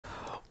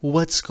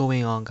What's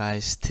going on,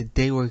 guys?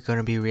 Today we're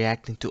gonna be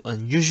reacting to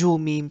Unusual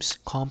Memes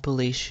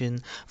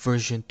compilation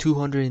version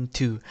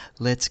 202.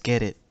 Let's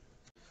get it.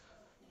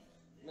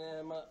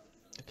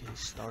 Okay,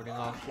 starting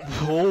off.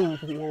 Whoa,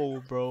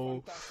 whoa,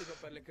 bro. Fantastico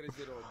per le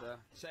Crazy Road.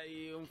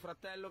 Sei un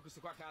fratello, questo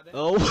qua cade.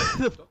 Oh,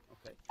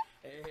 Ok.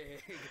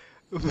 E...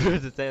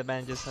 the dead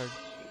man just started.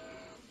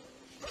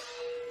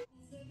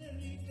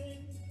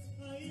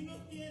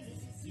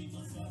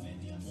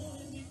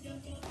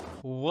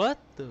 What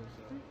the?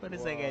 What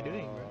is that guy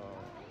doing, bro?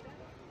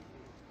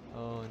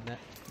 Oh, no.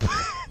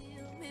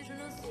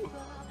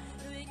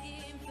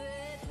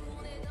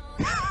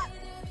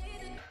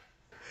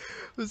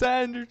 Was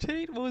that Andrew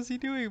Tate? What was he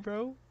doing,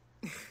 bro?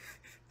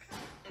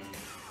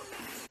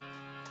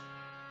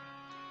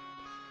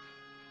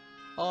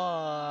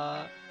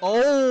 Oh,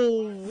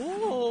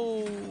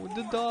 whoa,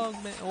 the dog,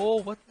 man.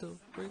 Oh, what the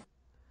frick?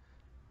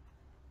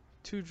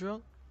 Too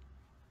drunk?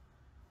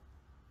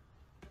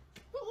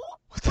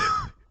 What the?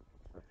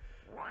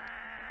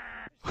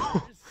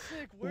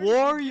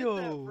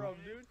 Wario! What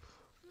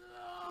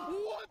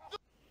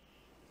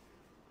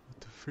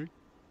the frick?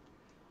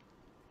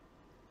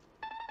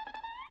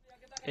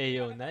 Hey,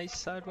 yo, nice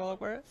sidewalk,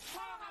 bro.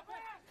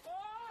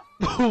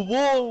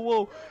 Whoa,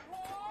 whoa.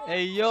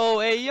 Hey, yo,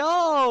 hey,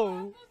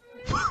 yo.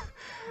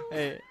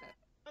 Hey.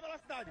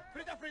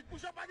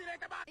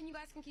 And you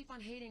guys can keep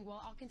on hating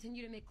while I'll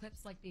continue to make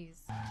clips like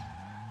these.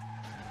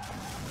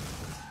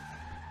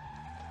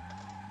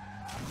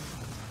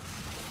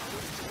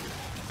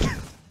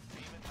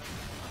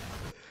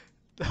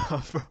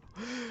 Nah, bro.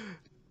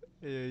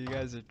 Yeah, you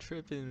guys are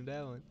tripping with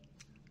that one.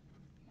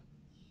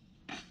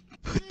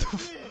 What the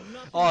f—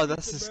 oh,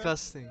 that's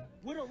disgusting.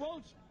 With a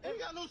roach, ain't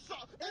got no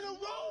sauce. And a roach!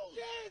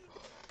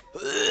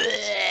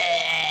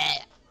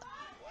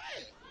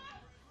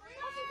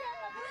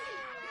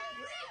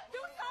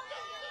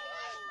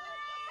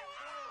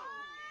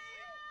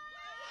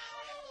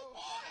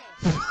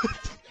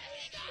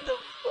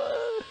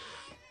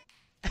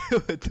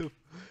 What the?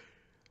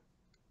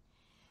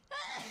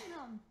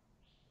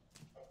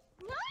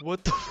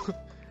 What the? F—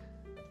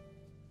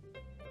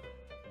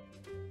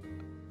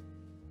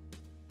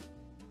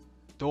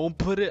 don't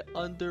put it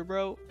under,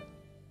 bro.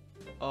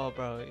 Oh,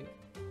 bro.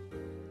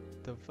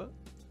 The fuck?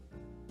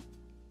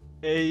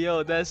 Hey,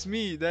 yo, that's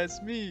me.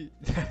 That's me.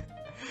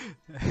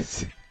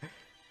 That's—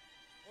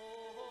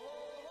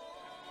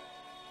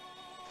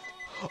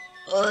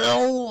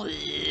 oh,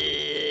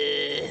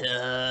 yeah.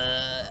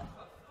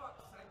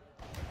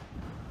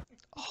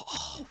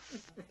 Oh,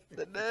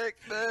 the neck,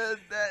 man.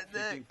 That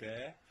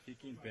neck.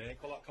 Fica em pé e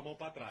coloca a mão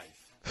pra trás.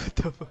 What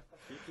the fuck?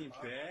 Fica em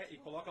pé e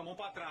coloca a mão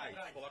pra trás.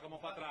 Coloca a mão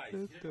pra trás.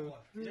 What the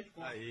frick?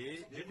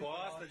 Aí, de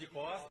costa, de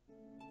costa.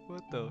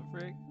 What the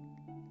frick?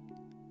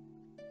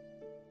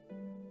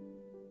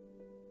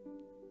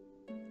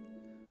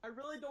 I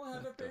really don't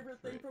have a favorite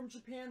thing from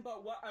Japan,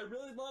 but what I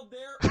really love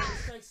there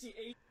is sexy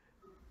Asian.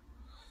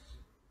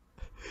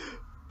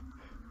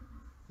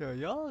 Yo,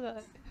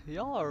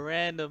 y'all are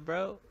random,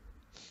 bro.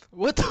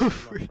 What the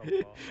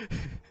frick?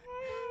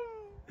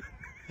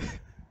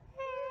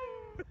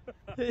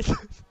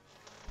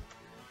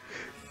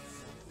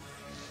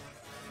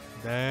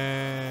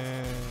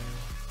 Damn.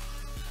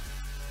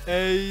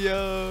 Hey,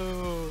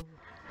 yo.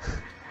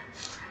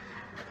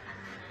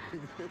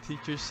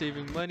 Teacher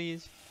saving money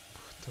is—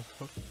 what the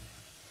fuck?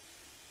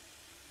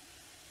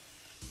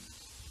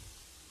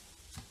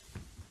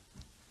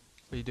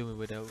 What are you doing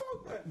with that?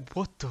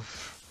 What the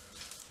f—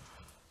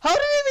 how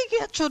did it even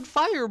catch on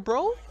fire,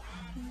 bro?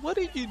 What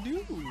did you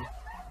do?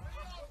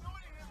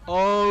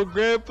 Oh,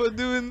 Grandpa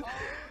doing—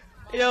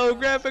 yo,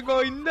 Grandpa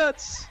going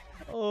nuts.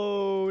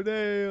 Oh,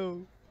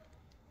 damn.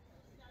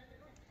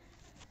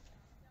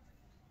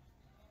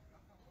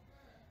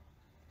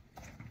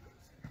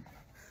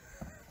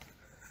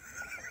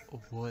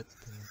 What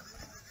the—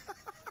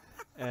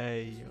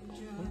 hey, yo,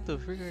 what the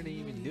frick are they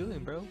even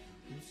doing, bro?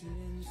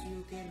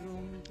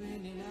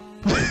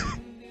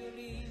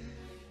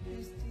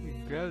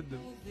 Grab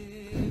them.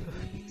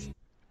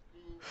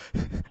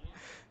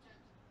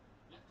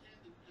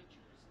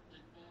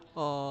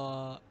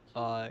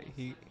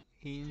 He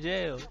in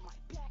jail.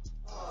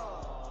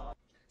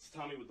 It's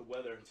Tommy with the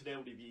weather. Today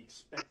we'll be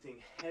expecting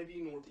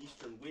heavy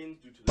northeastern winds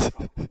due to the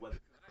tropical weather.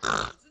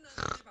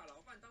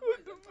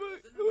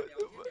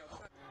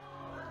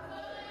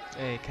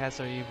 Hey, cats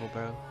are evil,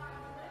 bro.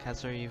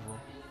 Cats are evil.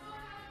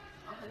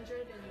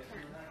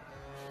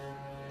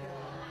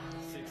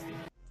 60.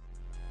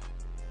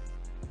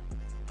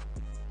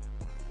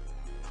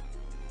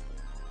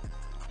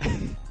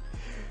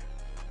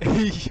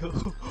 Hey, yo.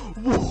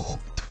 Whoa.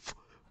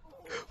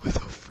 What the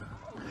fuck?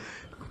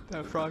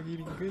 That frog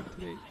eating good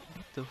today.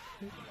 What the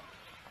fuck?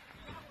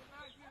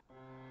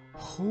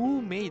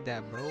 Who made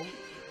that, bro?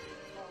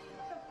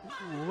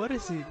 What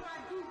is it?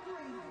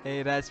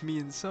 Hey, that's me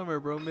in summer,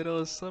 bro. Middle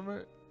of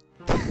summer.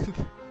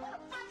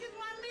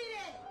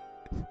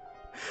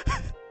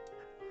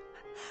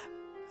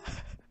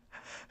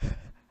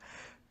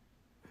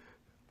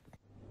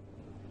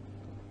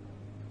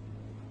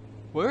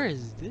 Where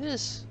is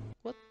this?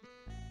 What?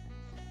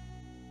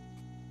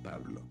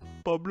 Pablo.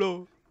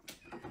 Pablo.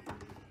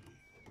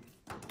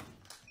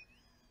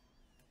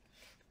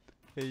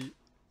 Hey.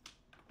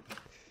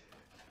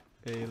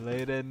 Hey,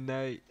 late at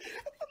night.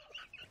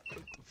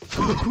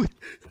 What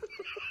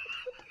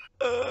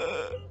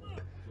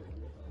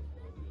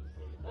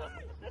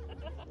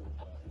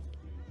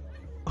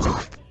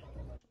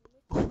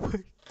the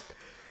fuck?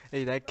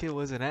 Hey, that kid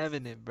wasn't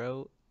having it,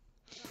 bro.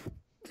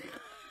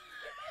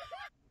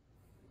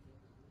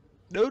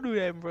 Don't do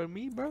that in front of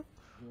me, bro.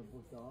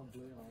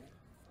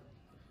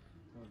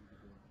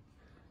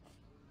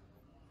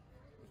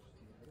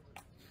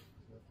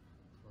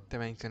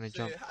 That ain't gonna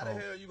jump. How the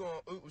hell you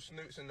gonna oop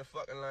snoops in the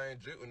fucking lane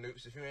dribble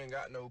noops if you ain't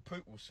got no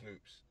poop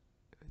snoops?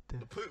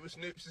 The poop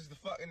snoops is the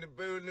fucking the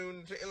boo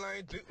noon chicken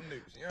lane dribble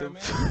noops. You know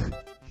what I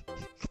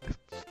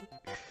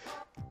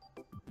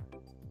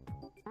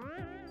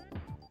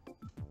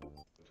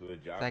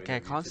mean? That guy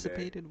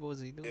constipated? What was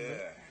he doing?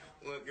 Yeah.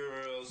 Look,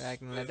 girls.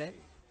 Acting like that?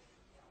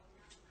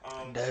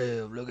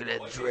 Damn, look at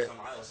that drip.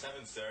 Aisle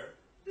 7, sir.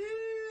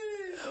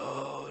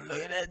 Oh,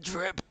 look at that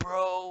drip,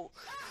 bro.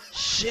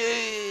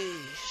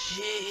 Sheesh,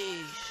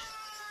 sheesh.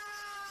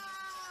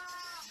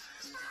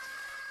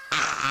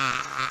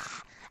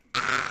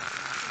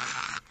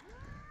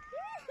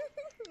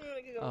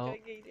 Oh.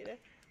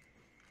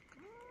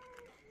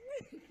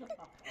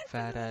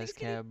 Fat ass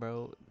cat,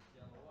 bro.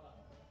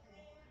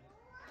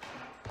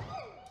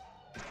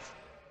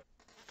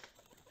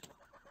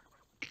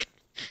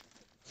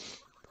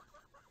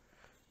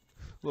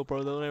 Little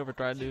bro, don't ever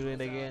try to do it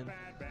again.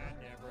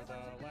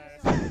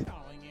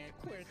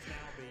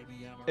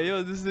 Hey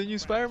yo, this is the new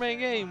Spider-Man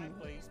game.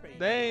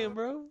 Damn,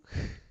 bro.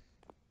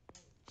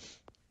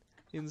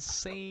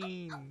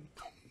 Insane.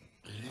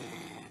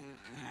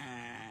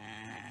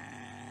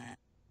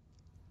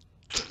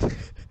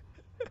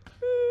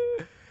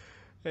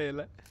 Hey,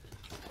 the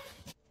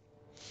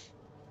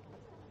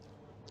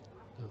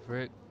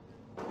frick.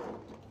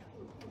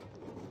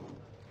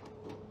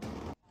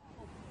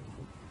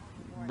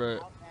 Bruh.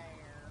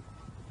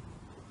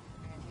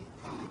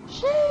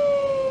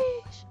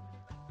 Sheesh.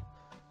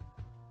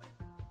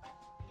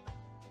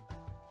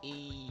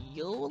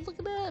 Yo, look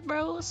at that,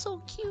 bro. It's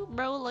so cute,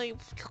 bro. Like,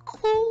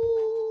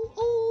 ooh.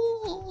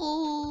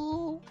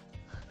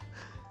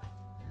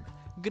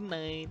 Good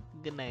night.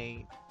 Good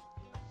night.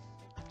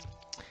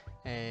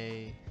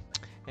 Hey.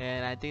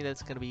 And I think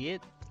that's gonna be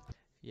it.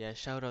 Yeah,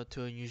 shout out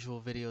to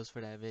Unusual Videos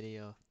for that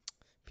video.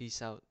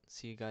 Peace out.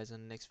 See you guys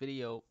on the next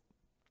video.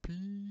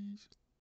 Peace.